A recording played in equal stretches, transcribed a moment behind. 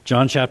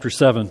John chapter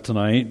 7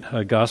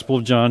 tonight, Gospel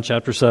of John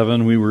chapter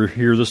 7. We were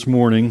here this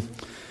morning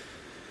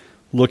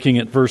looking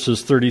at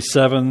verses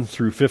 37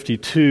 through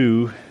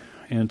 52,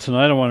 and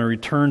tonight I want to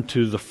return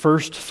to the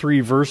first three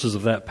verses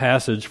of that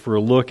passage for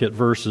a look at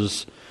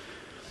verses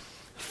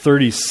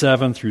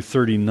 37 through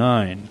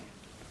 39.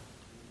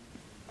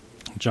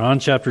 John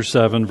chapter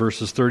 7,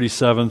 verses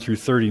 37 through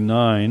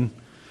 39.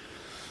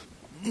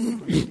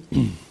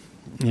 And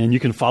you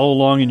can follow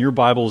along in your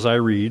Bible as I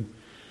read.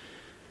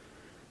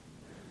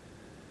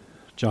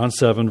 John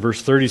 7,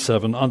 verse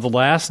 37, On the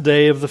last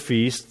day of the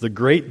feast, the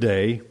great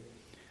day,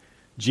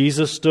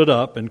 Jesus stood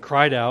up and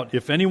cried out,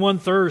 If anyone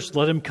thirsts,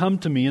 let him come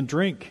to me and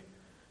drink.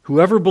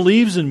 Whoever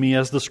believes in me,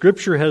 as the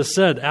Scripture has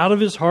said, out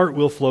of his heart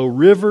will flow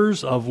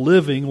rivers of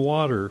living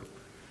water.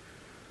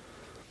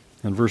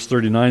 And verse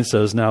 39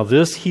 says, Now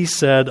this he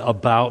said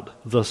about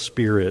the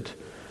Spirit,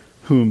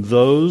 whom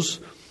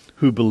those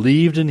who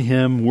believed in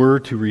him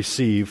were to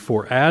receive,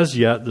 for as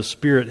yet the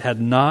Spirit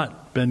had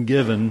not been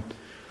given,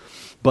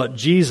 but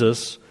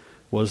Jesus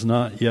was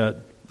not yet,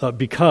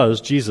 because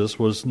Jesus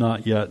was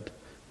not yet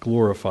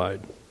glorified.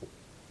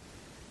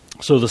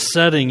 So the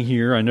setting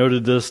here, I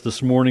noted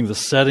this morning, the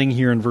setting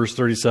here in verse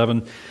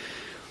 37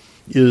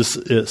 is,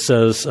 it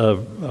says,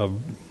 the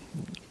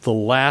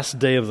last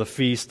day of the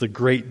feast, the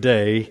great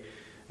day.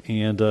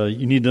 And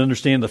you need to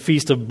understand the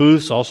Feast of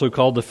Booths, also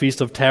called the Feast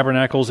of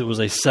Tabernacles. It was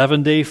a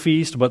 7-day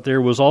feast, but there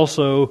was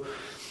also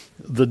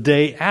the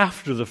day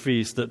after the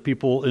feast that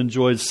people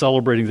enjoyed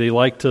celebrating. They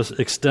liked to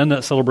extend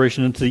that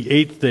celebration into the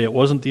 8th day. It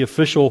wasn't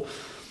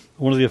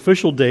one of the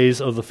official days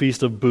of the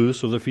Feast of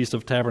Booths or the Feast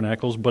of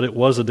Tabernacles, but it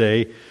was a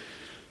day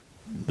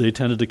they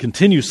tended to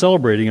continue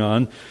celebrating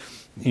on.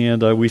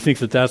 And we think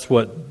that that's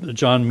what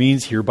John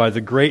means here by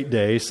the great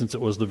day, since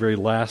it was the very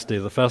last day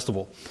of the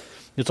festival.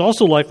 It's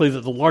also likely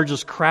that the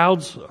largest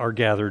crowds are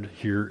gathered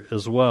here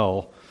as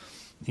well.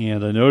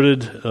 And I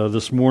noted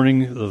this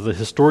morning the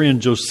historian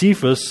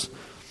Josephus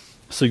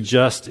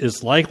suggests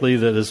it's likely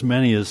that as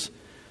many as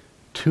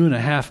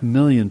 2.5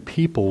 million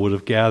people would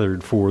have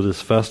gathered for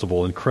this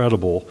festival.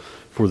 Incredible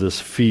for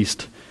this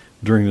feast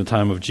during the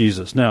time of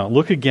Jesus. Now,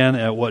 look again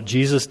at what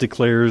Jesus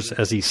declares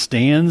as he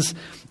stands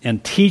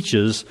and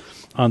teaches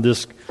on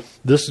this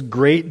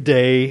great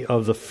day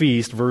of the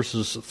feast,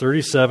 verses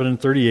 37 and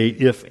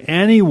 38. If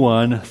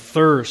anyone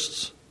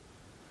thirsts,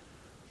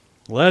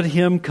 let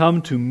him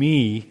come to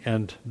me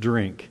and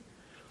drink.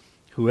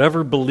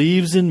 Whoever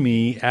believes in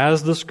me,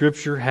 as the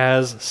Scripture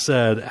has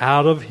said,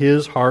 out of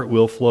his heart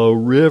will flow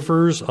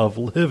rivers of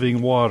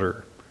living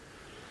water.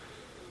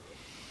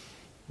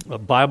 A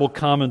Bible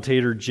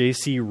commentator,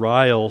 J.C.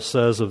 Ryle,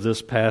 says of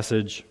this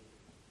passage,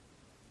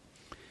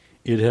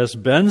 It has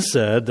been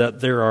said that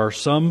there are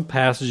some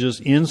passages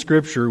in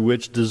Scripture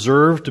which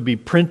deserve to be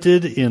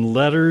printed in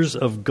letters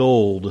of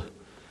gold.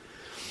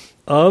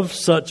 Of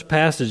such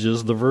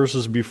passages, the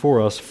verses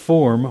before us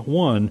form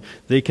one.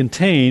 They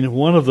contain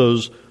one of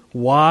those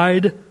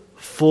wide,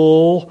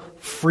 full,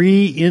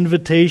 free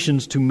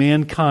invitations to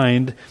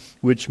mankind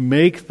which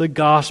make the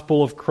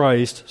gospel of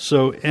Christ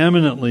so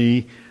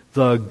eminently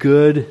the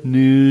good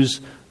news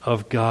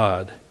of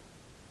God.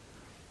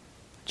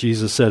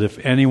 Jesus said, if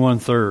anyone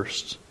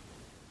thirsts,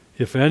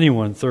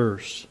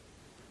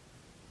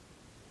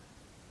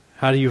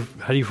 how do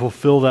you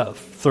fulfill that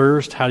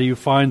thirst? How do you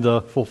find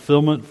the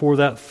fulfillment for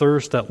that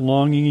thirst, that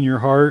longing in your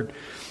heart?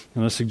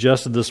 And I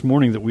suggested this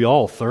morning that we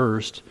all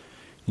thirst.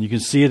 And you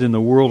can see it in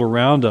the world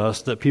around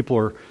us, that people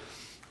are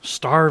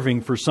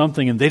starving for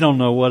something and they don't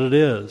know what it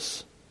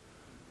is.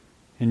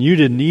 And you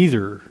didn't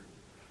either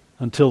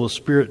until the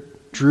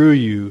Spirit drew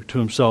you to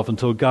Himself,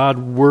 until God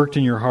worked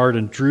in your heart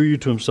and drew you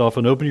to Himself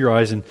and opened your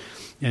eyes,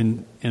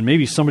 and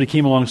maybe somebody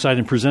came alongside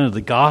and presented the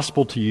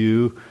gospel to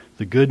you,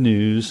 the good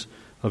news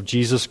of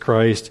Jesus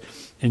Christ,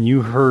 and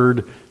you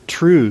heard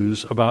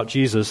truths about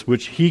Jesus,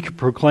 which He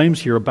proclaims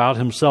here about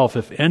Himself.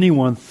 If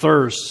anyone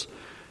thirsts,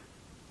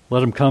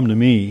 let him come to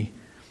me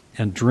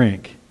and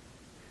drink.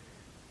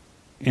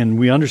 And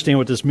we understand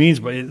what this means,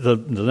 but the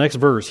next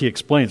verse, He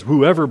explains,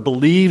 whoever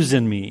believes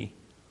in me,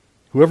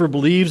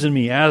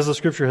 as the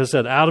Scripture has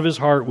said, out of his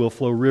heart will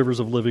flow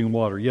rivers of living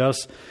water.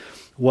 Yes,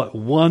 what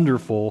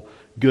wonderful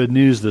good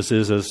news this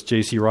is, as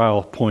J.C.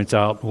 Ryle points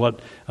out.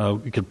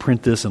 We could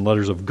print this in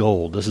letters of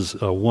gold. This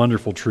is a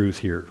wonderful truth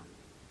here.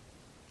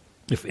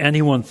 If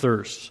anyone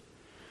thirsts,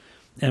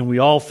 and we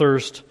all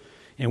thirst,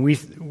 and we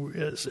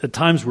at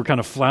times we're kind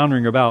of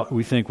floundering about.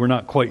 We think we're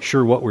not quite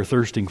sure what we're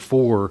thirsting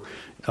for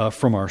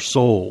from our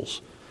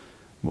souls.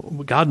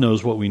 God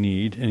knows what we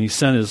need, and He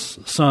sent His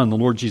Son, the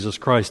Lord Jesus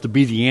Christ, to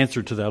be the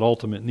answer to that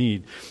ultimate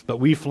need. But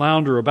we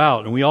flounder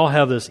about, and we all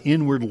have this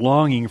inward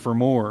longing for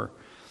more.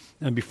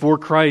 And before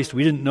Christ,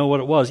 we didn't know what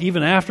it was.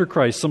 Even after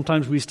Christ,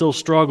 sometimes we still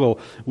struggle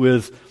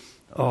with,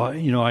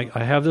 I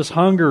have this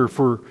hunger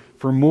for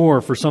more,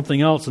 for something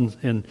else,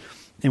 and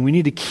we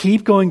need to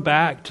keep going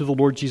back to the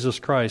Lord Jesus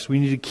Christ. We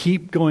need to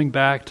keep going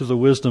back to the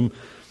wisdom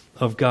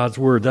of God's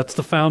Word. That's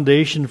the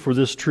foundation for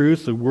this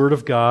truth, the Word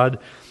of God,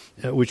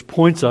 which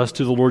points us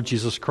to the Lord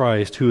Jesus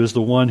Christ, who is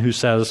the one who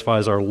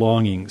satisfies our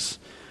longings,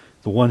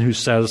 the one who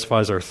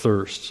satisfies our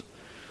thirsts.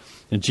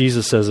 And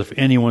Jesus says, if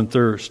anyone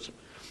thirsts,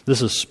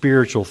 this is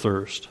spiritual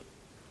thirst.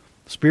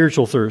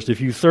 Spiritual thirst. If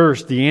you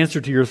thirst, the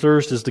answer to your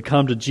thirst is to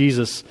come to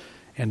Jesus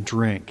and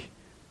drink.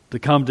 To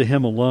come to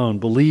Him alone.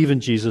 Believe in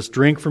Jesus,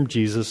 drink from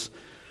Jesus,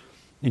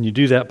 and you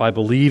do that by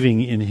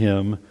believing in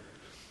Him,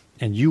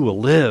 and you will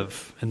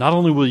live. And not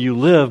only will you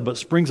live, but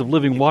springs of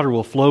living water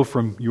will flow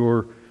from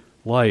your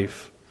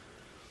life.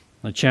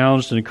 I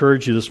challenged and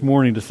encourage you this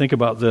morning to think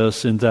about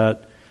this in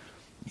that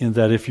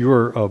if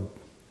you're a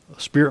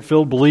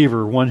Spirit-filled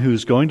believer, one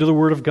who's going to the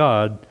Word of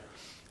God,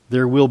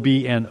 there will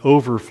be an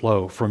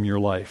overflow from your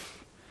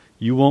life.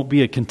 You won't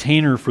be a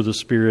container for the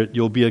Spirit,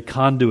 you'll be a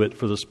conduit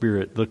for the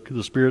Spirit.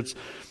 The Spirit's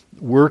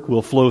work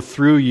will flow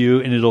through you,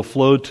 and it'll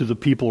flow to the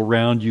people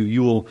around you.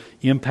 You will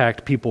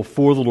impact people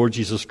for the Lord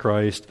Jesus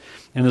Christ.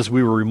 And as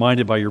we were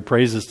reminded by your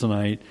praises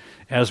tonight,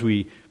 as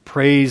we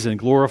praise and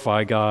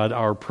glorify God,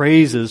 our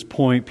praises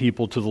point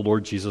people to the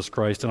Lord Jesus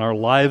Christ, and our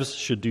lives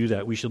should do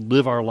that. We should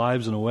live our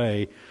lives in a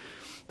way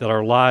that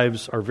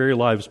our very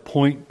lives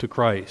point to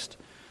Christ.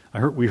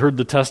 We heard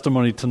the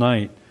testimony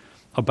tonight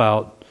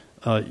about,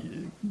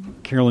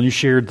 Carolyn, you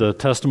shared the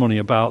testimony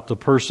about the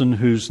person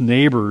whose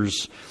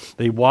neighbors,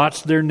 they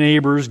watched their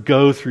neighbors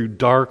go through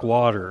dark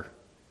water,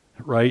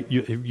 right?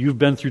 You've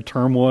been through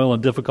turmoil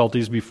and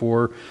difficulties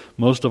before.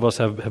 Most of us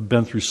have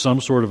been through some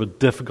sort of a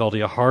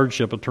difficulty, a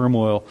hardship, a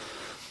turmoil.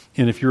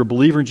 And if you're a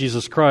believer in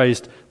Jesus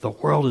Christ, the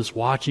world is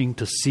watching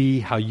to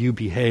see how you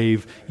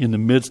behave in the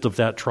midst of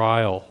that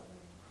trial.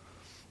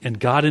 And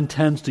God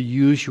intends to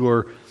use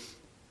your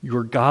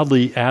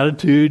godly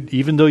attitude,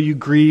 even though you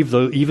grieve,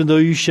 even though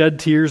you shed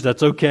tears,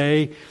 that's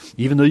okay.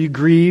 Even though you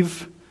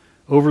grieve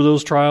over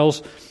those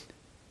trials,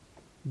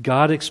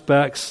 God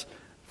expects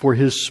for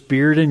His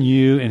Spirit in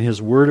you and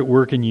His Word at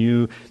work in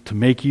you to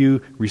make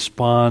you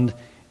respond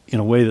in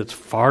a way that's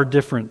far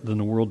different than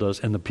the world does.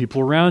 And the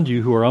people around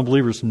you who are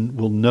unbelievers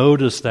will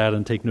notice that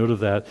and take note of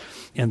that.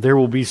 And there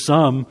will be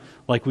some,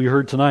 like we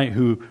heard tonight,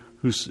 who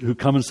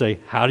come and say,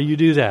 how do you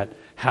do that?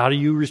 How do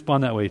you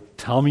respond that way?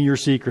 Tell me your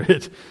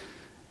secret.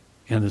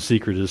 And the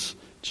secret is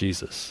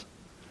Jesus.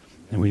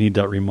 And we need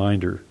that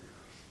reminder.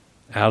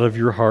 Out of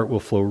your heart will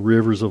flow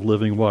rivers of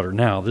living water.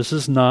 Now, this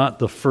is not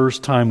the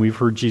first time we've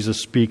heard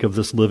Jesus speak of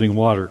this living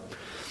water.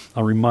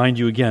 I'll remind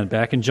you again,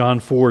 back in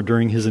John 4,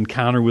 during His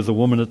encounter with the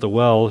woman at the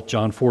well,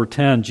 John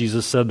 4:10,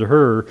 Jesus said to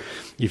her,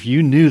 if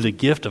you knew the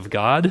gift of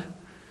God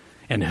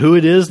and who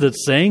it is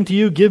that's saying to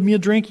you, give me a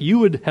drink, you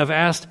would have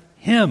asked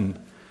Him,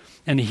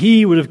 and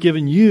He would have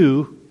given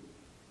you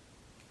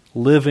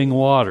living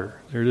water.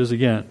 There it is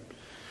again.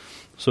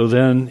 So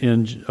then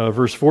in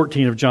verse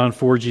 14 of John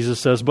 4, Jesus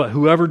says, but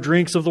whoever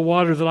drinks of the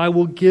water that I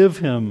will give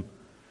him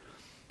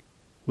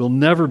will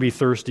never be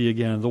thirsty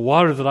again. The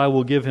water that I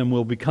will give him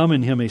will become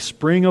in him a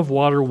spring of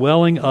water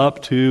welling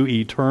up to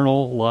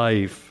eternal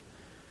life.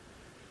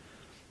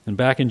 And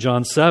back in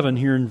John 7,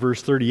 here in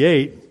verse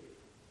 38,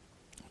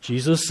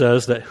 Jesus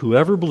says that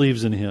whoever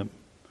believes in Him,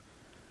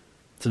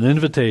 it's an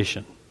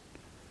invitation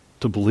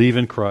to believe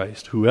in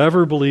Christ.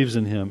 Whoever believes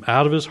in Him,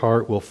 out of his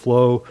heart will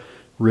flow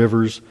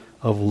rivers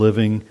of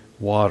living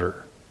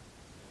water.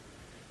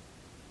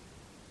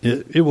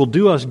 It will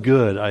do us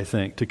good, I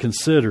think, to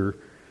consider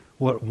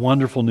what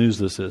wonderful news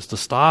this is. To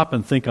stop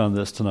and think on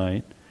this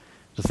tonight.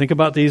 To think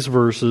about these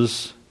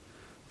verses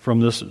from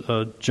this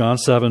John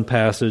 7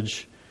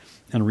 passage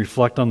and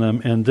reflect on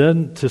them. And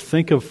then to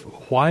think of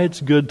why it's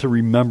good to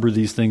remember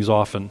these things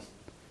often.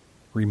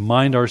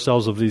 Remind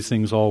ourselves of these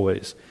things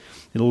always.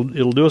 It'll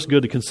do us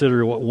good to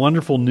consider what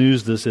wonderful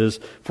news this is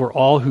for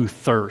all who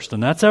thirst.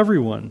 And that's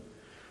everyone.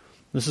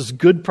 This is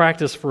good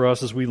practice for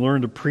us as we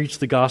learn to preach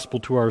the gospel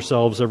to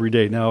ourselves every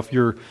day. Now, if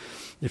you're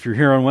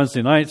here on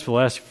Wednesday nights for the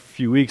last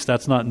few weeks,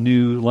 that's not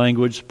new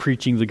language,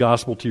 preaching the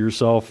gospel to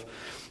yourself.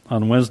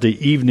 On Wednesday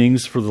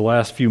evenings for the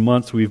last few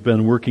months, we've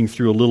been working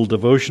through a little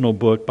devotional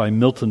book by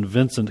Milton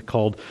Vincent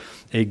called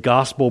A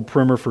Gospel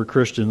Primer for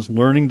Christians,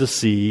 Learning to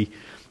See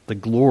the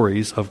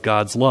Glories of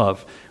God's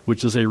Love,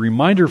 which is a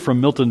reminder from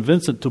Milton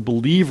Vincent to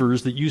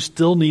believers that you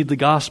still need the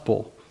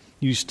gospel.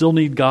 You still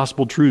need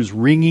gospel truths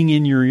ringing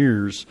in your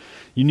ears.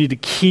 You need to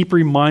keep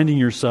reminding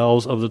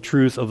yourselves of the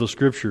truth of the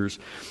Scriptures.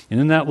 And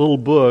in that little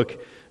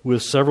book,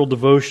 with several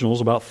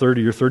devotionals, about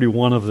 30 or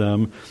 31 of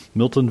them,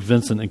 Milton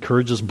Vincent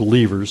encourages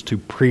believers to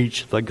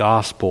preach the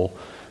gospel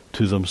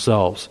to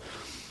themselves.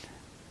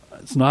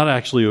 It's not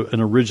actually an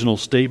original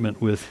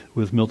statement with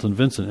Milton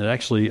Vincent. It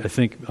actually, I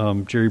think,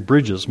 Jerry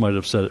Bridges might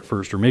have said it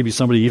first, or maybe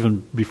somebody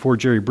even before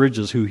Jerry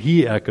Bridges who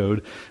he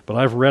echoed. But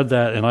I've read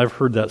that and I've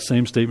heard that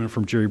same statement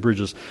from Jerry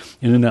Bridges.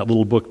 And in that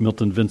little book,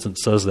 Milton Vincent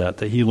says that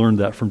he learned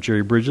that from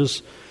Jerry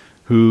Bridges,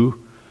 who,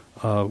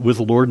 with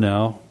the Lord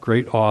now,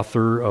 great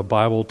author, a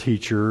Bible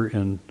teacher,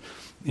 and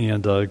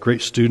a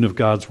great student of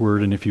God's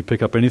Word. And if you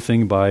pick up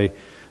anything by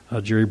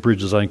Jerry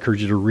Bridges, I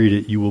encourage you to read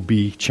it. You will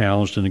be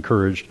challenged and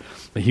encouraged.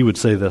 But he would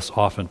say this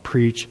often: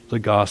 preach the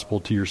gospel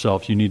to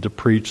yourself. You need to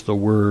preach the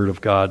Word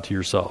of God to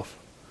yourself.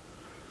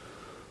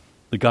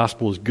 The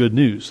gospel is good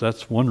news.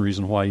 That's one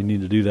reason why you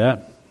need to do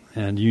that.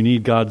 And you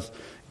need God's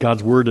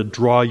God's Word to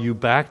draw you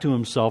back to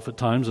Himself at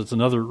times. It's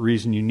another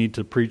reason you need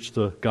to preach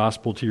the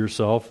gospel to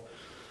yourself.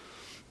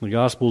 The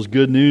gospel is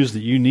good news that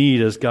you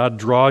need as God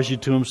draws you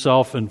to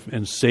Himself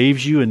and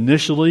saves you.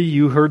 Initially,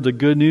 you heard the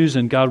good news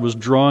and God was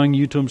drawing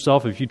you to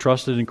Himself. If you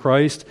trusted in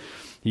Christ,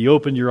 He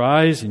opened your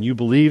eyes and you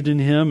believed in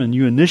Him and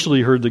you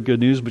initially heard the good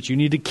news, but you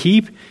need to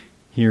keep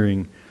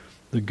hearing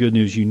the good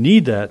news. You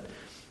need that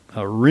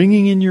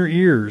ringing in your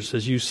ears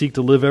as you seek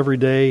to live every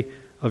day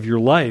of your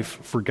life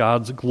for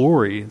God's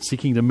glory,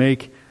 seeking to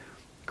make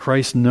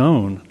Christ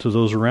known to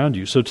those around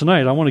you. So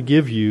tonight, I want to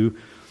give you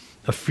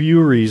a few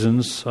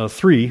reasons,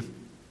 three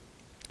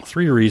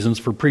reasons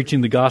for preaching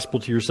the gospel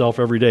to yourself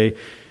every day.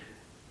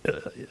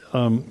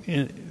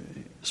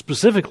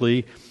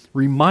 Specifically,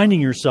 reminding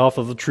yourself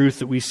of the truth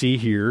that we see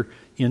here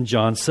in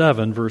John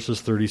 7,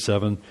 verses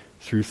 37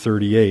 through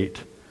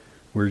 38,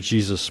 where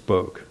Jesus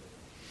spoke.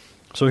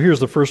 So here's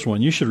the first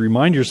one. You should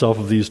remind yourself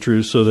of these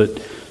truths so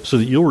that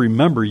you'll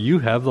remember you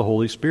have the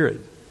Holy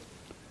Spirit.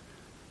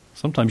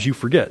 Sometimes you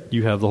forget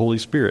you have the Holy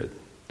Spirit.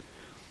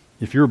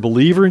 If you're a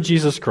believer in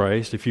Jesus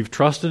Christ, if you've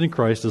trusted in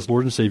Christ as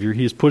Lord and Savior,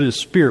 He has put His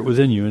Spirit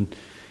within you.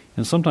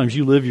 And sometimes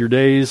you live your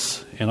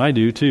days, and I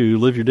do too,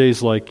 live your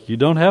days like you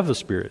don't have the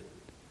Spirit.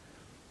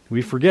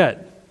 We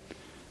forget.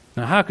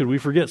 Now, how could we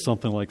forget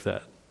something like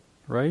that?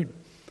 Right?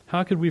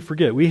 How could we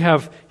forget? We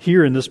have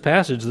here in this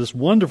passage this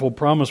wonderful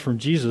promise from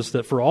Jesus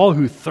that for all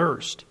who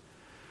thirst,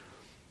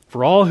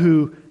 for all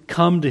who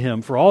come to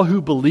Him, for all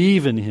who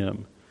believe in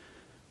Him,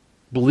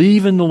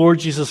 believe in the Lord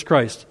Jesus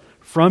Christ,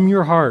 from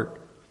your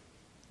heart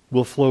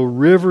will flow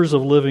rivers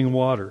of living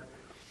water.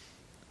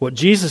 What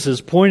Jesus is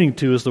pointing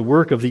to is the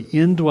work of the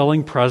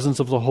indwelling presence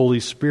of the Holy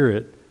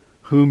Spirit,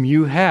 whom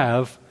you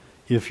have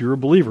if you're a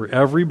believer.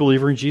 Every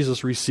believer in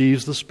Jesus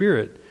receives the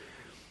Spirit.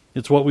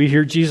 It's what we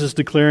hear Jesus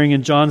declaring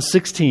in John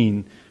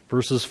 16,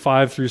 verses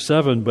 5 through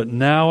 7. But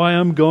now I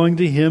am going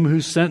to Him who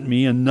sent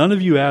me, and none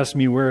of you ask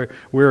me, where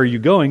are you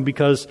going?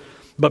 Because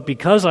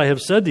I have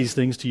said these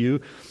things to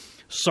you,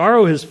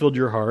 sorrow has filled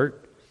your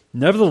heart.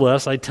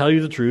 Nevertheless, I tell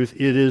you the truth,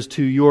 it is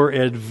to your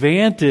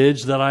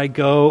advantage that I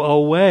go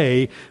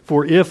away.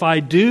 For if I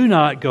do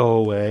not go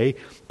away,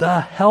 the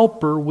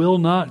Helper will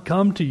not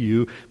come to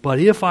you. But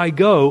if I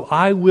go,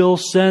 I will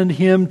send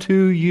Him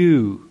to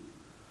you.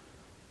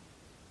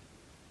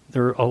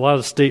 There are a lot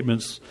of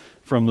statements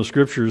from the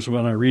Scriptures.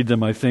 When I read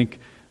them,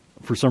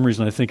 for some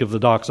reason, I think of the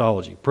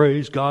doxology.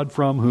 Praise God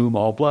from whom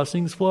all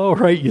blessings flow,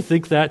 right? You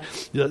think that.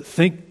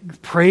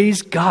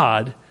 Praise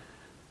God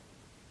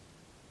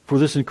for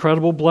this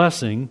incredible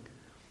blessing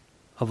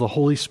of the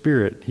Holy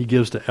Spirit He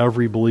gives to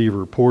every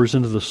believer, pours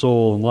into the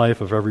soul and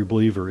life of every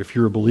believer. If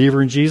you're a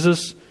believer in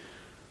Jesus,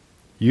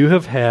 you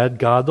have had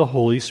God the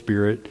Holy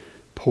Spirit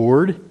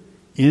poured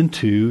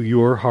into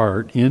your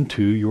heart,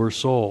 into your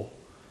soul.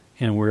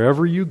 And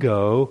wherever you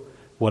go,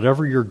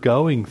 whatever you're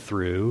going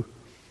through,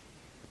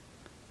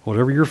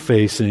 whatever you're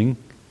facing,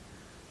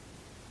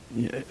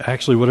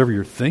 actually whatever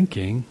you're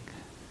thinking,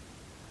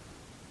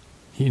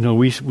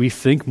 we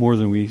think more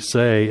than we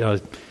say.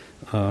 I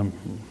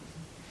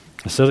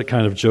said it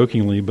kind of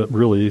jokingly, but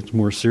really it's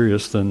more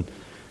serious than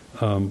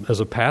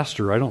as a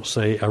pastor, I don't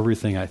say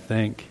everything I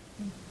think.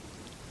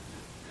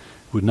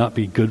 It would not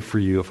be good for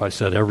you if I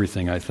said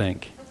everything I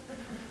think.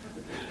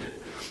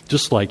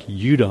 Just like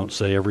you don't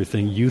say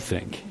everything you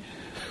think.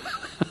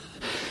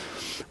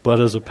 But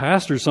as a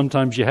pastor,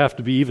 sometimes you have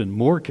to be even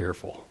more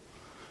careful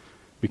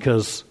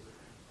because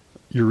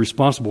you're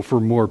responsible for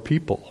more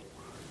people.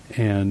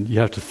 And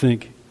you have to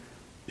think,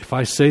 if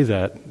I say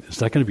that, is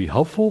that going to be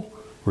helpful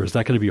or is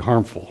that going to be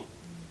harmful?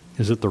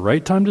 Is it the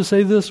right time to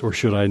say this or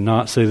should I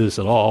not say this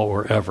at all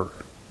or ever?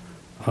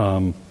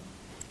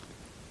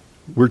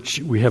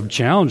 We have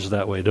challenged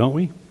that way, don't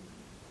we?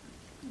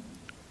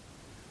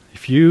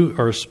 If you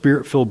are a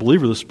Spirit-filled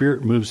believer, the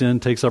Spirit moves in,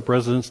 takes up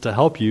residence to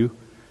help you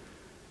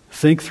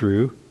think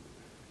through,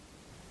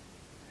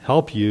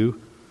 help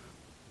you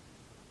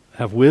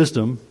have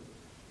wisdom,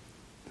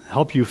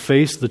 help you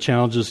face the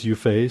challenges you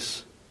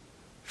face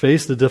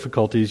the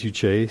difficulties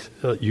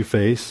you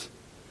face,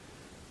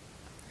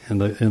 and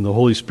the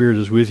Holy Spirit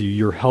is with you,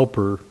 your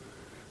helper.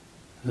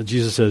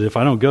 Jesus said, if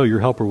I don't go,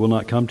 your helper will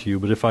not come to you,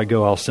 but if I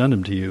go, I'll send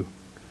him to you.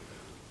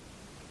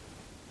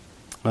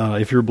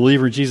 If you're a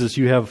believer in Jesus,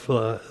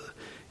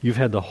 you've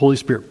had the Holy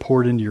Spirit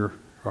poured into your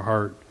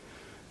heart.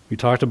 We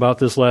talked about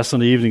this last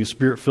Sunday evening,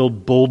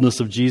 Spirit-filled boldness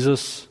of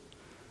Jesus.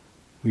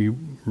 We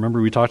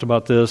talked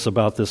about this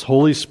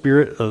Holy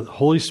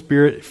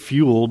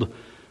Spirit-fueled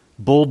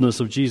boldness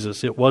of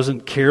Jesus. It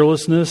wasn't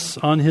carelessness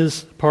on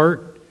His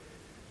part.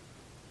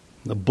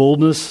 The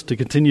boldness to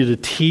continue to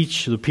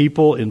teach the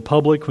people in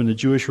public when the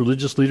Jewish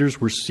religious leaders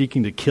were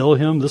seeking to kill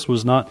Him. This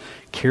was not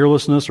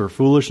carelessness or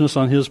foolishness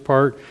on His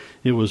part.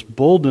 It was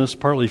boldness,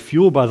 partly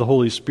fueled by the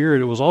Holy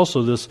Spirit. It was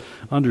also this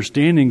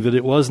understanding that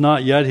it was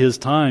not yet His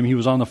time. He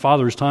was on the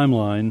Father's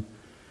timeline.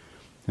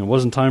 It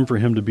wasn't time for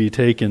Him to be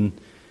taken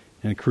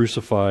and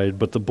crucified.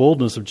 But the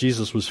boldness of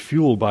Jesus was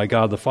fueled by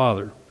God the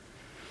Father.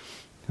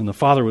 And the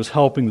Father was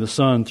helping the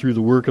Son through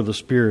the work of the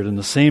Spirit. And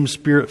the same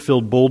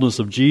Spirit-filled boldness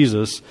of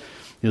Jesus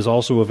is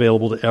also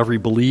available to every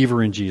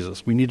believer in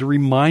Jesus. We need to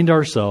remind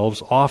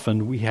ourselves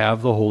often we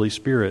have the Holy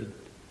Spirit.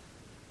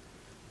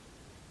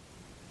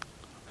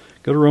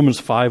 Go to Romans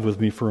 5 with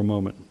me for a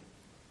moment.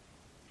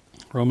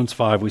 Romans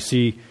 5, we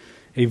see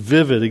a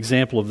vivid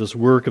example of this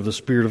work of the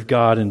Spirit of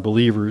God in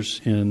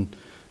believers in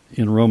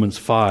Romans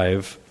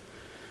 5.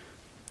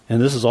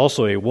 And this is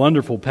also a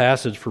wonderful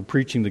passage for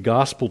preaching the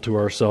gospel to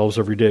ourselves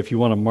every day. If you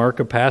want to mark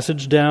a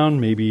passage down,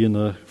 maybe in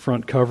the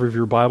front cover of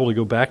your Bible to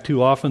go back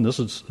to often, this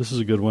is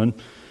a good one.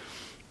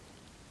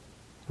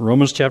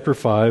 Romans chapter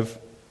 5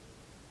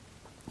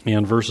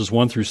 and verses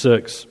 1 through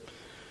 6.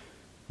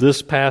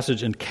 This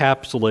passage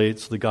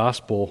encapsulates the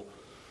gospel.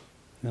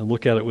 And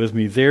look at it with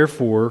me.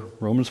 Therefore,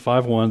 Romans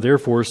 5:1,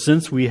 therefore,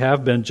 since we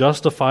have been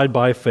justified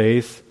by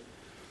faith,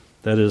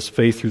 that is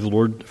faith through the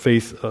Lord,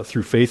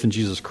 through faith in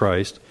Jesus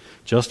Christ,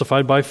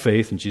 justified by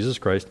faith in Jesus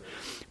Christ,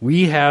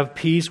 we have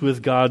peace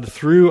with God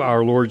through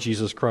our Lord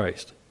Jesus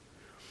Christ.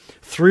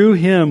 Through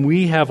him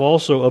we have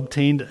also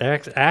obtained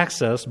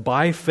access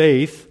by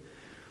faith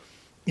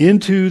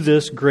into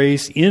this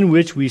grace in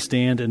which we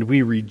stand, and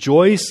we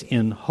rejoice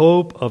in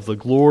hope of the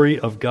glory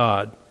of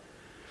God.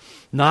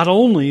 Not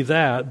only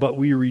that, but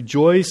we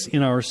rejoice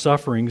in our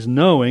sufferings,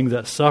 knowing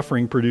that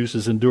suffering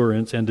produces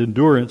endurance, and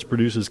endurance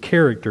produces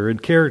character, and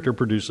character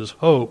produces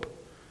hope.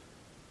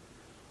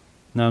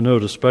 Now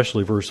note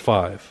especially verse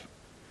 5.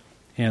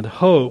 And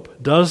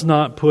hope does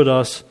not put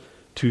us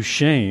to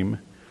shame,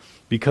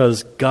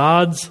 because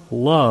God's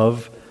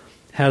love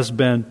has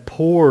been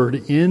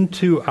poured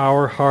into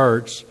our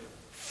hearts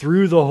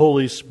through the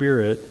Holy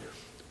Spirit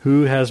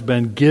who has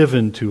been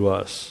given to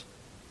us.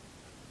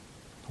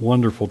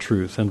 Wonderful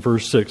truth. And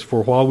verse 6,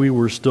 for while we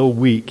were still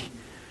weak,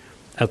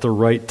 at the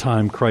right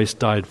time Christ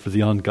died for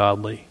the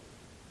ungodly.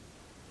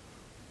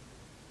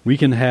 We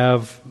can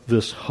have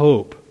this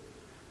hope,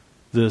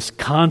 this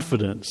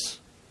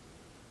confidence,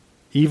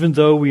 even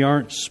though we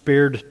aren't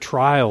spared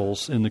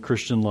trials in the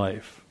Christian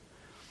life.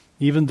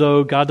 Even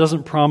though God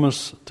doesn't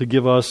promise to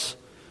give us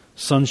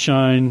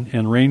sunshine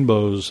and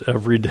rainbows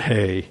every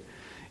day.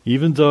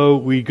 Even though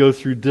we go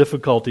through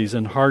difficulties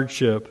and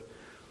hardship,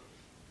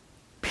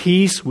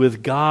 peace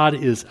with God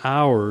is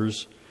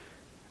ours.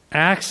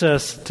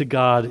 Access to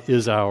God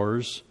is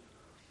ours.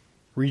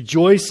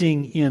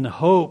 Rejoicing in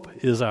hope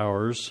is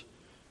ours.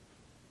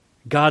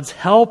 God's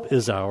help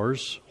is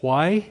ours.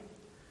 Why?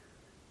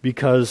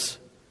 Because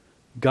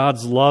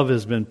God's love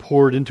has been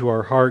poured into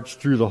our hearts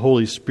through the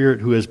Holy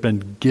Spirit who has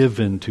been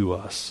given to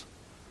us.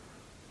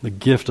 The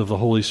gift of the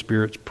Holy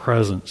Spirit's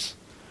presence.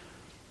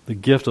 The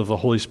gift of the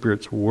Holy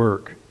Spirit's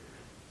work.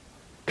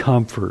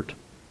 Comfort.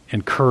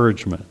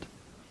 Encouragement.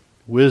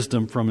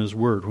 Wisdom from His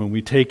Word. When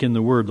we take in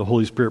the Word, the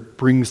Holy Spirit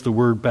brings the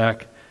Word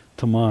back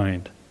to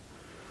mind.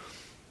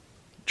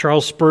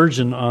 Charles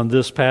Spurgeon on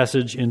this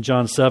passage in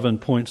John 7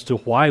 points to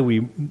why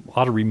we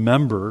ought to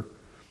remember,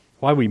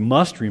 why we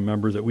must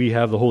remember that we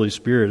have the Holy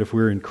Spirit if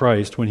we're in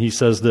Christ when he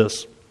says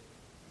this.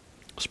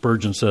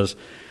 Spurgeon says,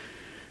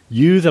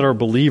 you that are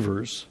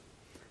believers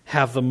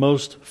have the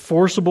most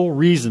forcible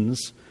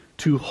reasons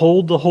to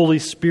hold the Holy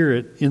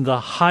Spirit in the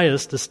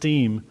highest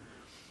esteem.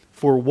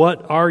 For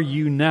what are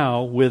you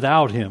now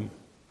without Him?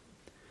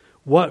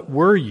 What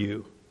were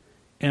you,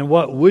 and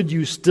what would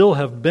you still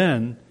have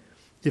been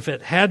if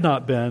it had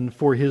not been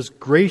for His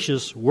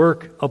gracious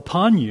work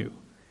upon you?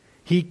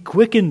 He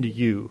quickened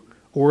you,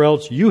 or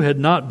else you had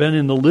not been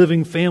in the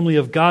living family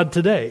of God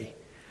today.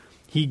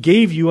 He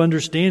gave you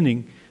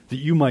understanding that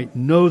you might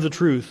know the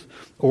truth,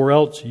 or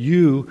else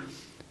you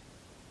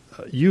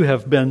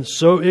have been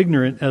so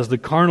ignorant as the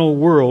carnal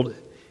world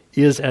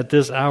is at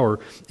this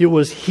hour. It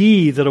was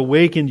He that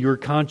awakened your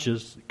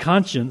conscience,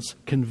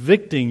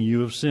 convicting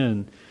you of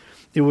sin.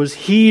 It was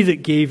He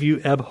that gave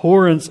you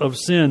abhorrence of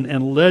sin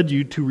and led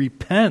you to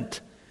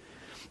repent.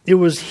 It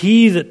was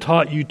He that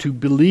taught you to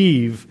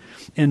believe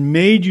and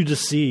made you to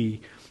see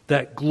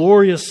that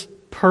glorious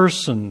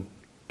person,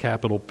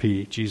 capital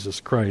P, Jesus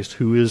Christ,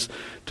 who is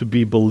to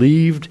be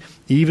believed,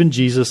 even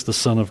Jesus, the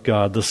Son of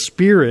God. The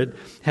Spirit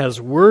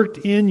has worked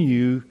in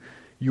you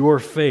your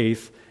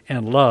faith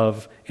and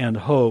love and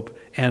hope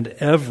and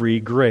every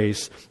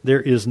grace.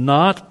 There is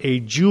not a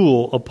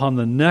jewel upon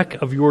the neck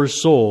of your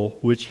soul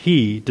which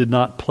He did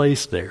not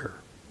place there.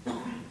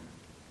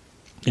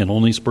 And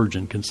only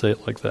Spurgeon can say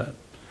it like that.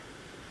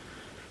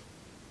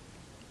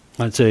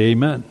 I'd say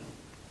amen.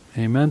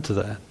 Amen to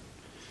that.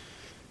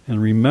 And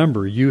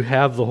remember, you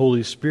have the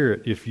Holy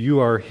Spirit. If you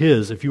are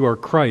His, if you are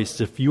Christ,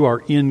 if you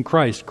are in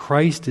Christ,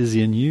 Christ is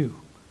in you.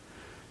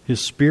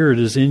 His Spirit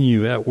is in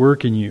you, at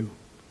work in you.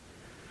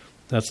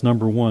 That's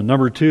number one.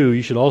 Number two,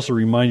 you should also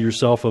remind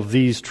yourself of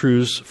these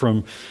truths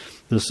from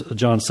this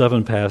John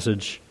 7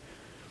 passage,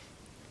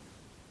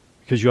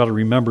 because you ought to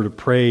remember to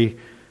pray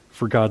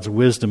for God's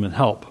wisdom and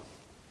help.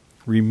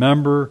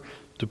 Remember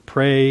to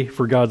pray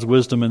for God's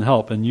wisdom and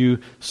help. And you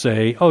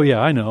say, oh yeah,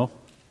 I know.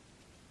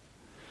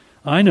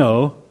 I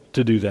know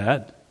to do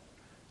that.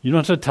 You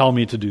don't have to tell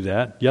me to do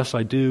that. Yes,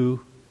 I do.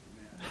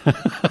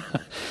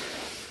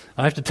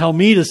 I have to tell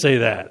me to say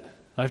that.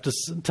 I have to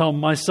tell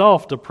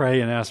myself to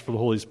pray and ask for the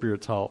Holy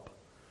Spirit's help.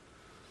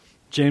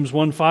 James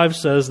 1:5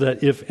 says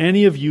that if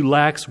any of you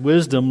lacks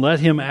wisdom, let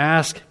him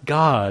ask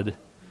God.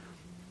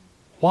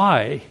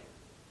 Why?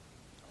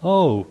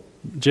 Oh,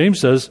 James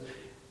says,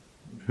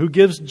 who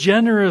gives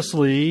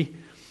generously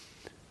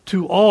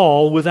to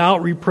all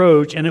without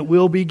reproach, and it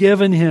will be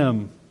given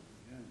him.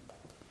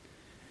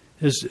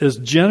 As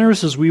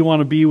generous as we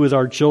want to be with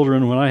our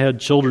children, when I had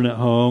children at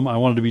home, I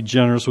wanted to be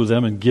generous with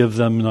them and give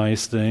them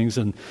nice things.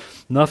 And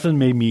nothing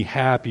made me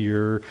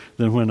happier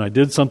than when I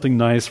did something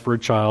nice for a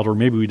child, or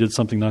maybe we did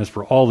something nice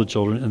for all the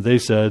children, and they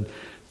said,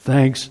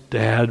 "Thanks,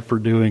 Dad, for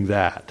doing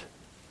that."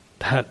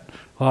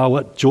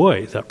 What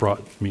joy that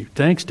brought me.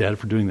 "Thanks, Dad,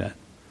 for doing that."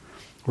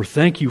 Or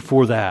 "Thank you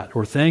for that."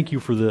 Or "Thank you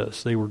for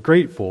this." They were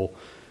grateful.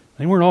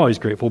 They weren't always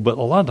grateful, but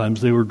a lot of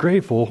times they were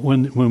grateful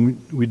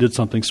when we did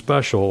something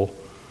special.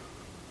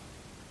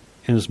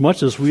 And as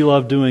much as we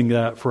love doing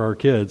that for our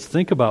kids,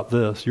 think about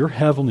this. Your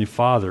Heavenly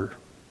Father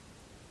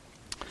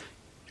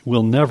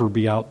will never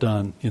be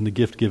outdone in the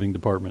gift-giving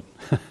department.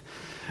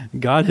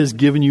 God has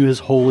given you His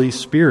Holy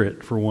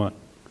Spirit, for one.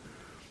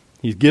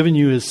 He's given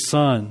you His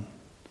Son,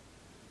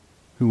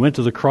 who went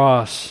to the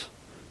cross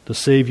to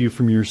save you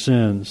from your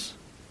sins.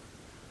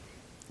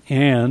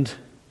 And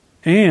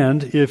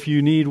if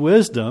you need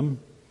wisdom,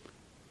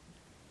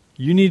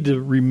 you need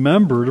to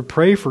remember to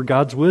pray for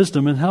God's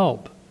wisdom and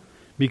help.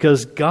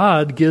 Because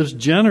God gives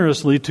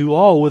generously to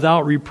all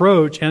without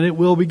reproach, and it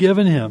will be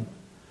given him.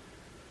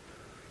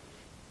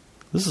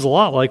 This is a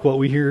lot like what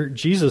we hear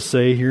Jesus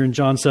say here in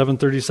John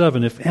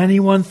 7:37. If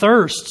anyone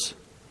thirsts,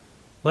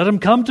 let him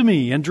come to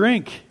me and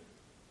drink.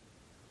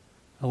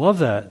 I love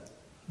that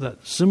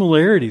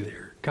similarity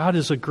there. God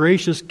is a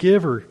gracious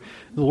giver.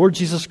 The Lord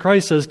Jesus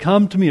Christ says,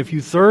 "Come to me if you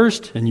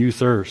thirst," and you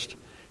thirst.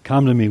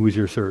 Come to me with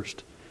your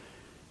thirst.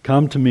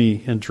 Come to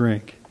me and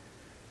drink.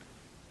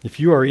 If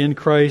you are in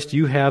Christ,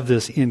 you have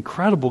this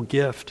incredible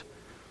gift,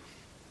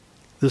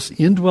 this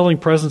indwelling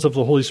presence of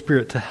the Holy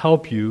Spirit to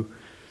help you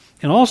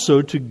and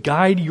also to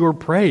guide your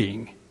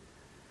praying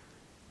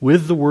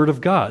with the Word of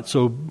God.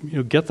 So,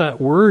 get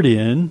that Word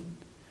in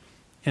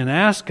and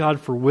ask God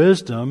for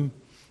wisdom,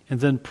 and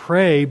then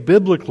pray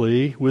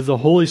biblically with the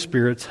Holy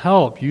Spirit's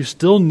help. You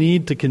still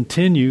need to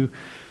continue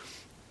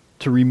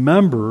to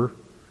remember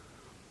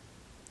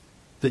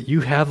that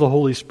you have the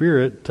Holy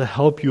Spirit to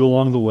help you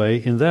along the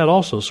way in that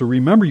also. So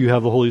remember you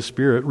have the Holy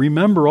Spirit.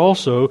 Remember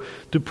also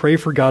to pray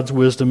for God's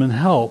wisdom and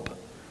help.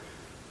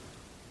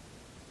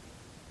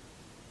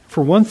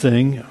 For one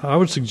thing, I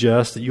would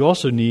suggest that you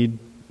also need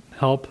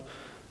help.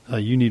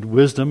 You need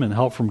wisdom and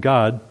help from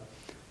God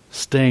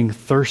staying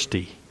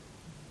thirsty.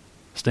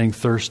 Staying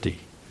thirsty.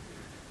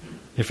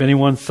 If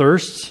anyone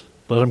thirsts,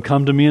 let him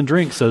come to me and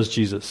drink, says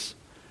Jesus.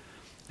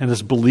 And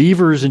as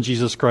believers in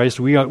Jesus Christ,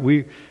 we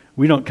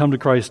don't come to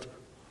Christ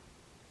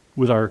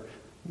with our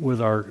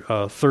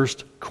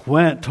thirst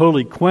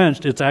totally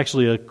quenched. It's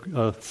actually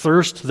a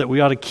thirst that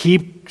we ought to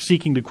keep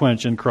seeking to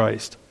quench in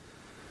Christ.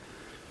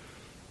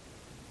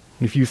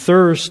 If you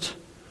thirst,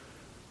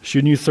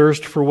 shouldn't you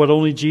thirst for what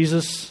only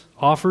Jesus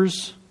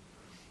offers?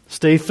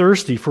 Stay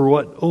thirsty for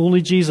what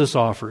only Jesus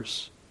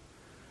offers.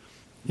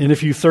 And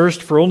if you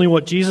thirst for only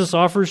what Jesus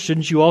offers,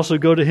 shouldn't you also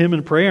go to Him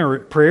in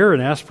prayer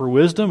and ask for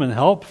wisdom and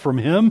help from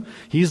Him?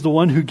 He's the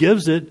one who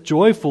gives it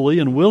joyfully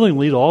and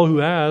willingly to all who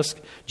ask,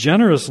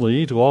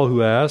 generously to all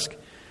who ask.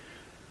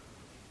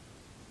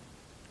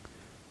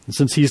 And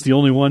since He's the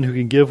only one who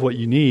can give what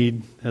you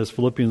need, as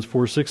Philippians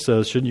 4:6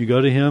 says, shouldn't you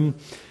go to Him?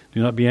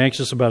 Do not be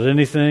anxious about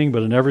anything,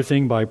 but in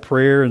everything by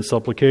prayer and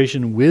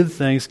supplication with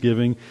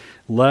thanksgiving,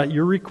 let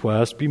your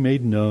requests be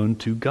made known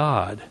to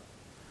God.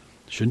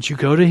 Shouldn't you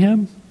go to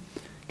Him?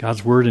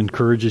 God's Word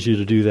encourages you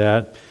to do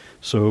that.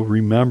 So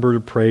remember to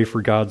pray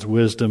for God's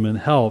wisdom and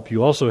help.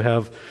 You also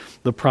have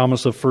the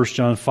promise of 1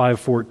 John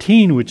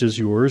 5:14, which is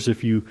yours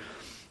if you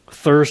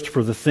thirst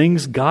for the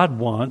things God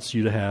wants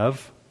you to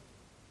have.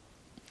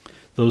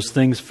 Those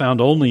things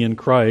found only in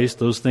Christ,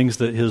 those things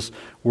that His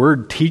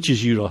Word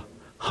teaches you to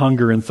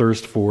hunger and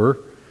thirst for.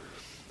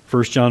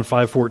 1 John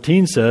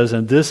 5:14 says,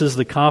 "And this is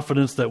the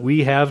confidence that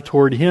we have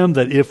toward Him,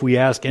 that if we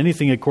ask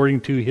anything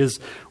according to His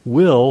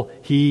will,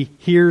 He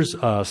hears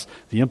us."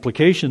 The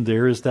implication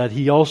there is that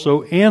He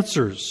also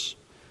answers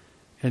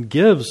and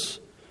gives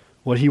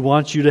what He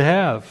wants you to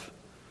have.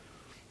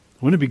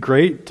 Wouldn't it be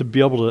great to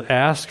be able to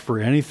ask for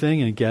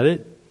anything and get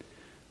it?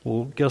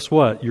 Well, guess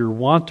what? Your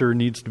wanter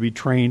needs to be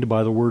trained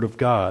by the Word of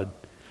God.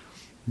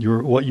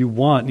 What you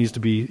want needs to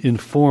be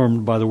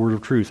informed by the word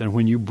of truth. And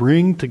when you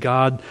bring to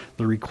God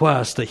the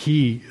request that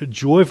He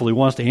joyfully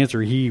wants to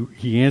answer,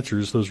 He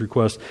answers those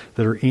requests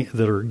that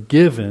are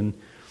given,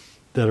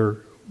 that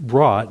are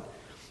brought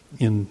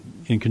in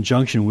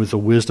conjunction with the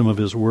wisdom of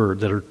His Word,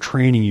 that are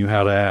training you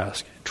how to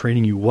ask,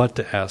 training you what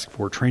to ask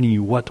for, training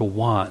you what to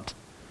want,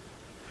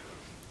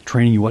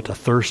 training you what to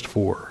thirst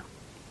for.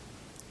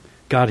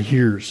 God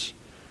hears.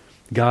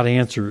 God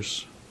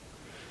answers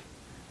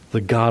the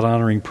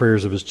God-honoring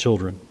prayers of His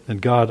children.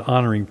 And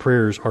God-honoring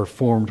prayers are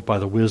formed by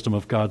the wisdom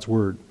of God's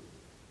Word.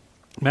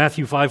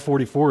 Matthew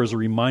 5:44 is a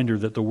reminder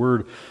that the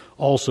Word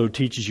also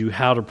teaches you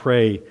how to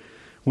pray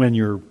when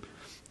you're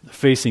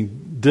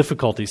facing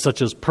difficulties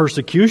such as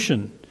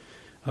persecution,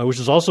 which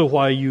is also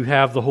why you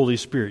have the Holy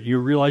Spirit. You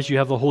realize you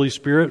have the Holy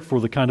Spirit for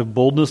the kind of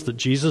boldness that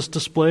Jesus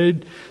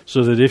displayed,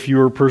 so that if you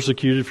are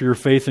persecuted for your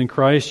faith in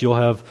Christ, you'll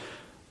have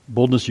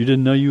boldness you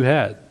didn't know you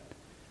had,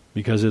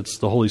 because it's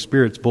the Holy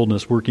Spirit's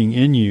boldness working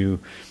in you.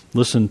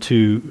 Listen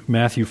to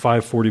Matthew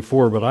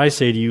 5:44. But I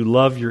say to you,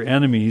 love your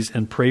enemies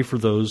and pray for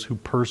those who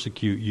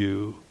persecute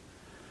you.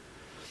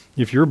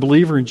 If you're a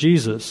believer in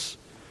Jesus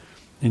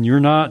and you're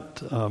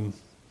not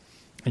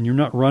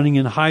running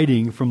and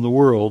hiding from the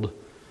world,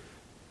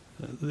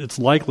 it's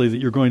likely that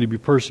you're going to be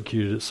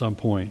persecuted at some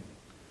point.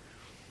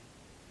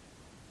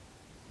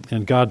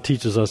 And God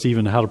teaches us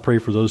even how to pray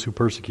for those who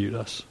persecute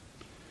us.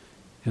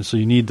 And so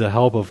you need the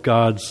help of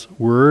God's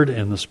Word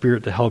and the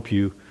Spirit to help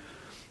you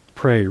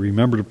pray.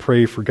 Remember to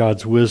pray for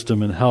God's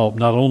wisdom and help,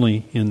 not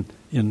only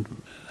in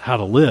how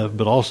to live,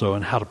 but also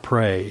in how to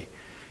pray,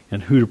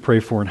 and who to pray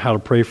for and how to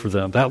pray for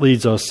them. That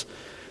leads us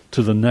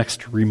to the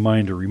next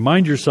reminder.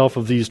 Remind yourself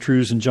of these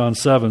truths in John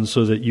 7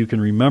 so that you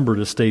can remember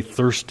to stay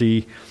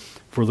thirsty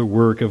for the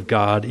work of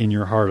God in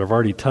your heart. I've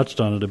already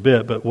touched on it a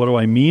bit, but what do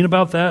I mean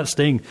about that?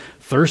 Staying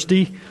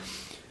thirsty?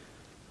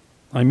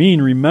 I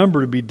mean,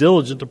 remember to be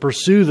diligent to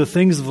pursue the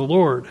things of the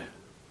Lord.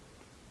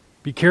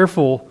 Be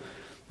careful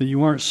that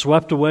you aren't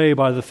swept away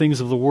by the things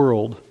of the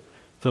world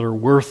that are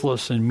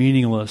worthless and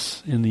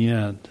meaningless in the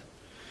end.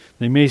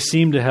 They may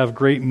seem to have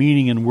great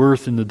meaning and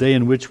worth in the day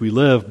in which we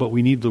live, but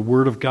we need the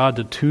Word of God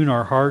to tune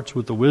our hearts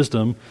with the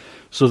wisdom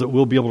so that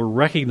we'll be able to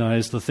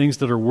recognize the things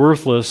that are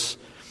worthless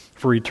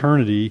for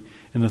eternity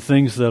and the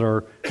things that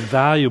are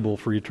valuable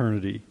for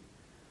eternity.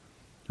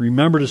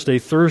 Remember to stay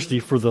thirsty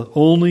for the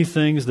only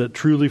things that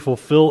truly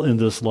fulfill in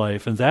this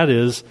life, and that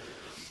is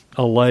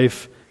a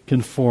life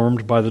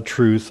conformed by the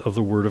truth of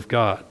the Word of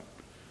God.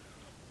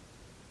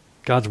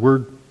 God's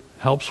Word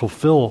helps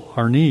fulfill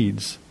our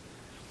needs.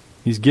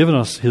 He's given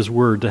us His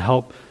Word to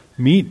help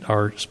meet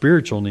our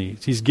spiritual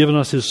needs. He's given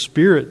us His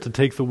Spirit to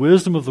take the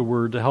wisdom of the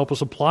Word to help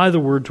us apply the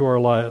Word to our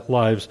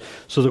lives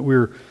so that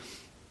we're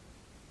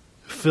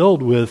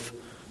filled with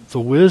the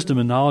wisdom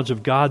and knowledge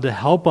of God to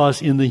help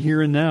us in the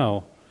here and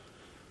now.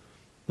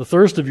 The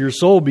thirst of your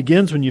soul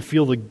begins when you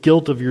feel the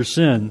guilt of your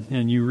sin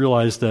and you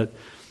realize that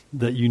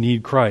you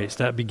need Christ.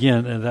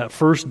 And that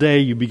first day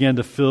you begin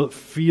to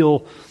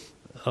feel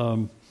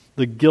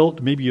the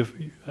guilt.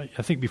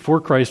 I think before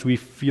Christ we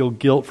feel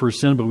guilt for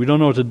sin, but we don't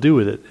know what to do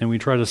with it, and we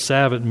try to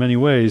salve it in many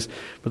ways.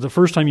 But the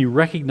first time you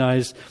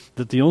recognize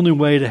that the only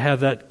way to have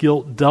that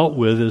guilt dealt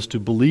with is to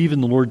believe in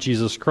the Lord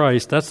Jesus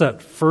Christ, that's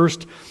that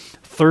first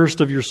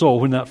thirst of your soul.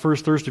 When that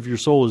first thirst of your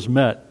soul is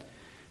met,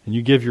 and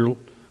you give your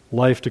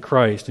life to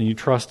Christ and you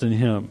trust in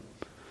Him.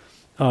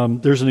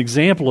 There's an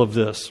example of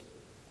this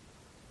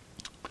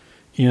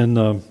in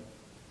the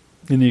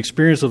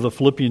experience of the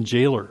Philippian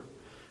jailer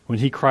when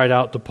he cried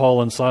out to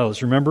Paul and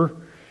Silas. Remember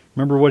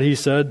what he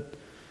said?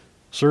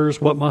 Sirs,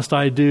 what must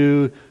I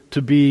do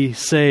to be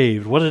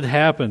saved? What had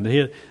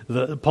happened?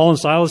 Paul and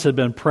Silas had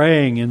been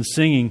praying and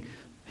singing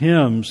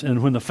hymns,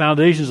 and when the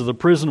foundations of the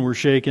prison were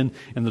shaken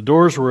and the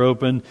doors were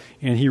open,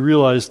 and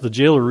the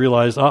jailer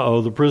realized,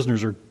 the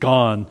prisoners are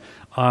gone,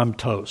 I'm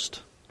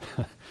toast.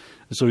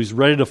 So he's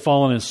ready to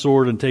fall on his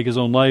sword and take his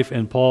own life,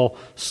 and Paul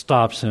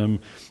stops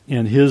him.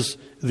 And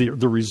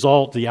the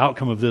result, the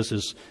outcome of this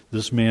is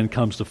this man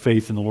comes to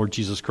faith in the Lord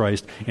Jesus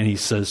Christ, and he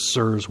says,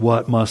 Sirs,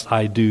 what must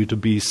I do to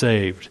be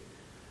saved?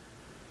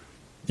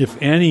 If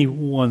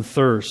anyone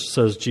thirsts,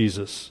 says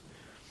Jesus,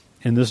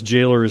 and this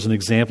jailer is an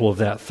example of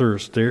that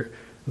thirst,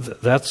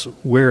 that's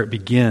where it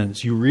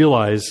begins. You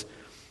realize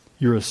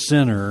you're a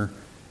sinner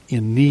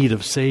in need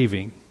of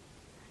saving.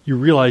 You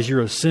realize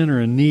you're a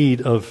sinner in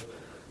need of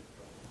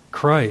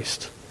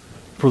Christ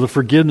for the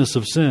forgiveness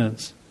of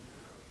sins.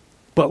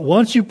 But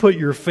once you put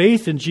your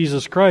faith in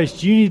Jesus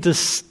Christ, you need to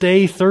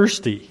stay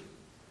thirsty.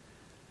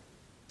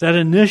 That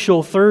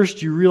initial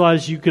thirst you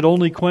realize you could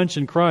only quench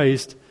in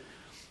Christ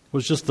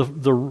was just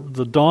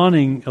the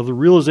dawning of the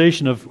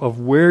realization of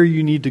where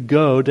you need to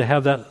go to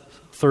have that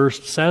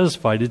thirst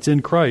satisfied. It's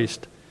in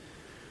Christ.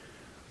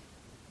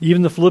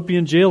 Even the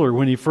Philippian jailer,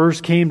 when he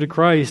first came to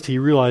Christ, he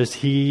realized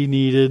he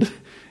needed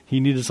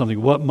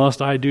something. What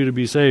must I do to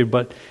be saved?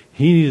 But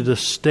he needed to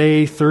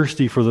stay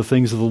thirsty for the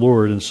things of the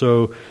Lord, and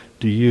so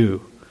do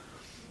you.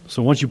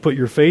 So once you put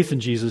your faith in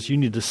Jesus, you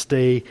need to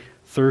stay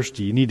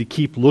thirsty. You need to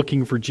keep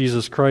looking for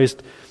Jesus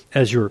Christ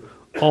as your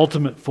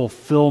ultimate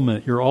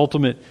fulfillment, your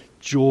ultimate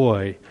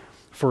joy,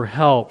 for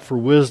help, for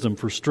wisdom,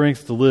 for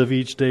strength to live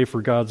each day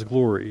for God's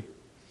glory.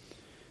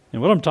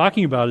 And what I'm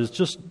talking about is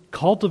just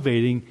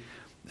cultivating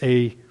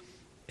a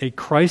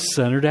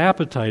Christ-centered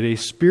appetite, a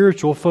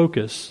spiritual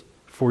focus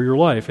for your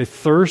life, a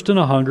thirst and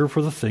a hunger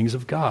for the things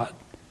of God.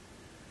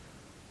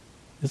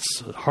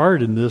 It's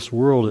hard in this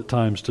world at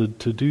times to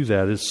do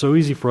that. It's so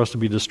easy for us to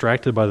be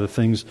distracted by the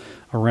things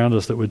around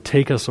us that would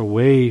take us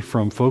away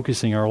from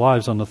focusing our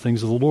lives on the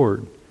things of the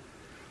Lord.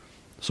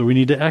 So we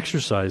need to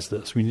exercise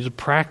this. We need to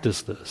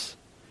practice this.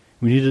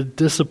 We need to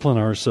discipline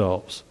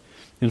ourselves.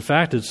 In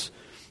fact, it's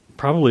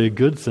probably a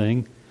good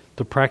thing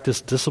to practice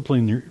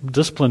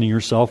disciplining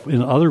yourself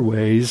in other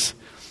ways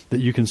that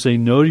you can say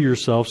no to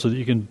yourself so that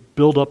you can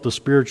build up the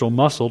spiritual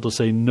muscle to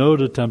say no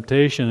to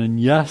temptation and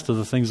yes to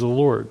the things of the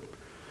Lord.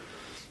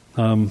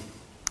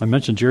 I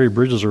mentioned Jerry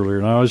Bridges earlier,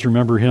 and I always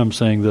remember him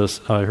saying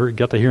this. I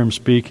got to hear him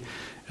speak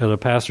at a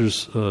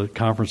pastor's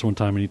conference one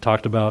time, and he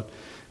talked about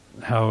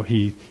how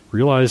he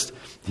realized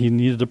he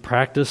needed to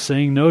practice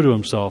saying no to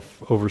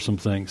himself over some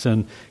things.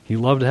 And he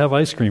loved to have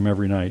ice cream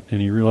every night,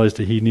 and he realized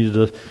that he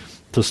needed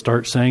to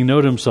start saying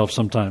no to himself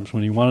sometimes.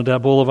 When he wanted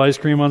that bowl of ice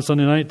cream on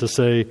Sunday night, to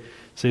say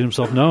to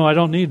himself, no, I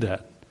don't need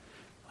that.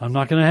 I'm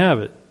not going to have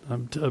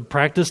it.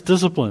 Practice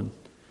discipline.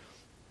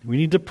 We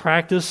need to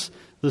practice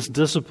this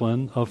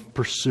discipline of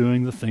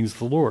pursuing the things of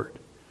the Lord,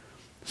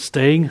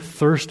 staying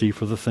thirsty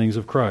for the things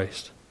of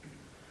Christ.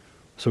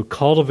 So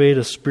cultivate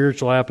a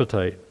spiritual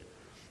appetite,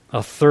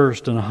 a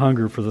thirst and a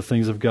hunger for the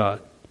things of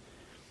God.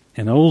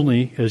 And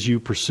only as you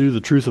pursue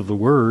the truth of the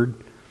Word,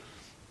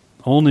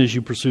 only as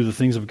you pursue the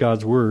things of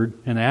God's Word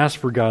and ask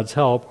for God's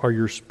help are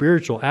your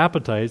spiritual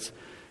appetites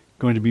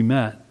going to be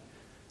met,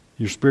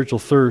 your spiritual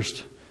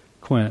thirst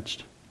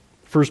quenched.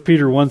 1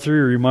 Peter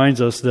 1:3 reminds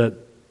us that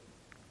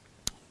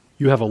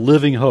you have a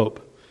living hope.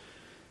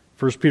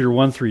 1 Peter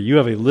 1:3, you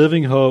have a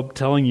living hope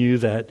telling you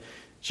that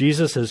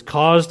Jesus has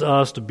caused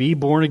us to be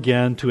born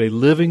again to a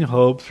living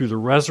hope through the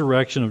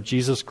resurrection of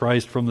Jesus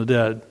Christ from the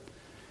dead.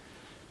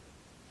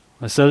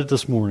 I said it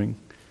this morning.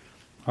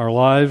 Our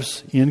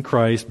lives in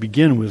Christ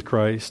begin with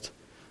Christ.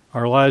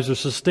 Our lives are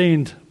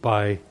sustained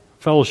by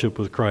fellowship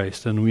with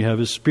Christ, and we have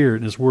His Spirit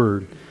and His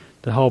Word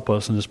to help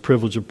us in His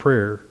privilege of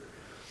prayer.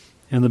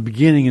 And the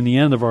beginning and the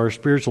end of our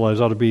spiritual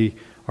lives ought to be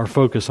our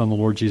focus on the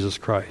Lord Jesus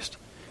Christ.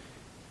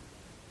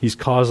 He's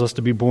caused us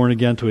to be born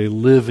again to a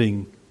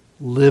living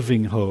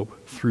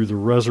hope through the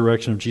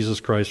resurrection of Jesus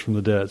Christ from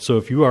the dead. So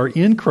if you are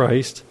in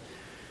Christ,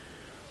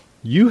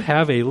 you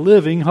have a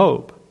living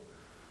hope.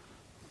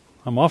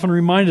 I'm often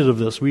reminded of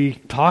this. We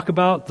talk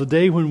about the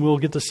day when we'll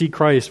get to see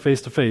Christ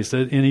face to face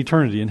in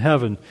eternity, in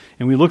heaven,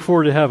 and we look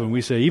forward to heaven.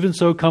 We say, even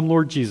so, come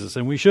Lord Jesus,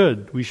 and we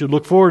should. We should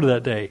look forward to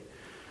that day.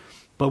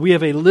 But we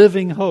have a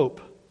living hope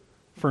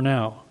for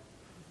now,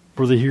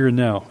 for the here and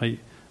now.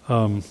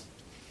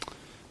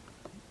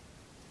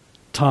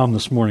 Tom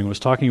this morning was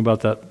talking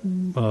about that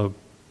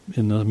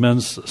in the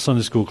men's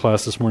Sunday school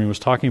class this morning, was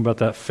talking about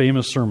that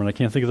famous sermon. I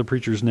can't think of the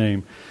preacher's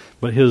name,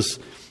 but his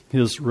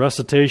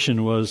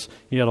recitation was,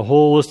 he had a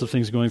whole list of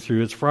things going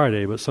through. It's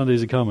Friday, but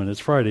Sunday's a-coming. It's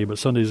Friday, but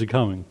Sunday's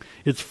a-coming.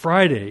 It's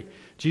Friday.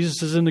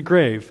 Jesus is in the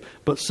grave,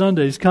 but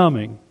Sunday's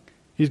coming.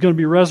 He's going to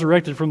be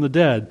resurrected from the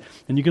dead.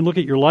 And you can look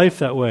at your life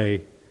that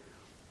way.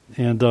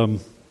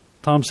 And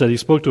Tom said he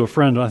spoke to a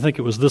friend, I think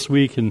it was this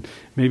week, and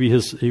maybe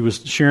he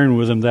was sharing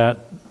with him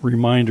that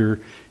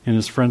reminder, and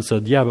his friend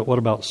said, yeah, but what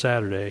about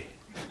Saturday?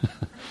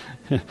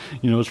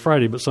 It's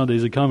Friday, but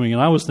Sunday's a-coming.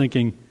 And I was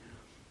thinking,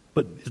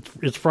 but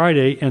it's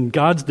Friday, and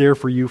God's there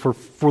for you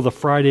for the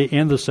Friday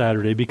and the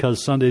Saturday,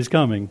 because Sunday's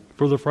coming,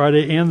 for the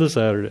Friday and the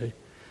Saturday.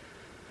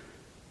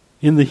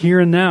 In the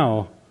here and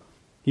now,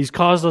 He's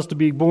caused us to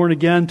be born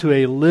again to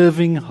a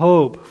living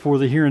hope for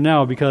the here and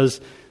now, because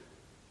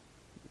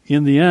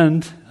in the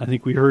end, I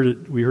think we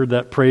heard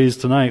that praise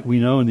tonight, we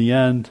know the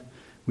end,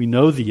 we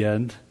know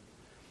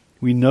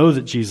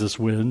that Jesus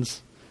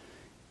wins,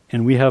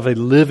 and we have a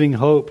living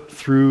hope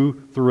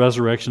through the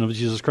resurrection of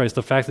Jesus Christ.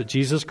 The fact that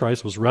Jesus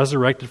Christ was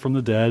resurrected from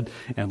the dead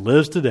and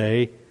lives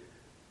today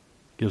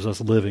gives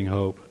us living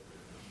hope.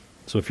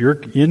 So if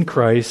you're in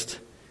Christ,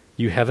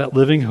 you have that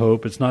living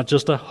hope. It's not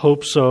just a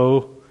hope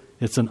so,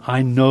 it's an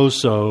I know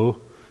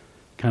so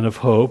kind of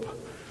hope.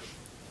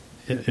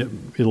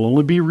 It'll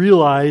only be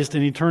realized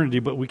in eternity,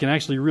 but we can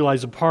actually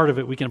realize a part of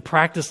it. We can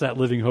practice that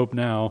living hope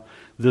now,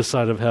 this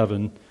side of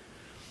heaven.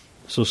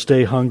 So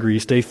stay hungry,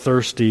 stay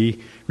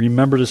thirsty.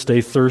 Remember to stay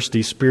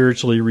thirsty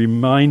spiritually.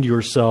 Remind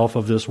yourself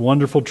of this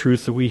wonderful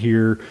truth that we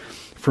hear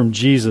from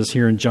Jesus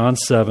here in John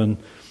 7.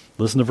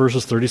 Listen to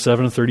verses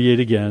 37 and 38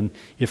 again.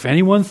 If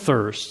anyone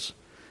thirsts,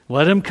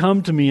 let him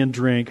come to me and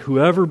drink.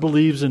 Whoever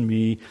believes in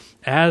me,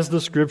 as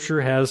the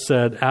Scripture has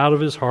said, out of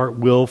his heart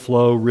will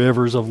flow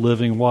rivers of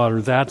living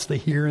water. That's the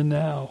here and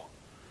now.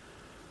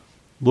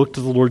 Look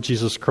to the Lord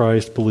Jesus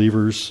Christ,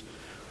 believers,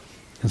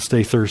 and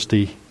stay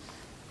thirsty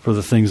for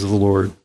the things of the Lord.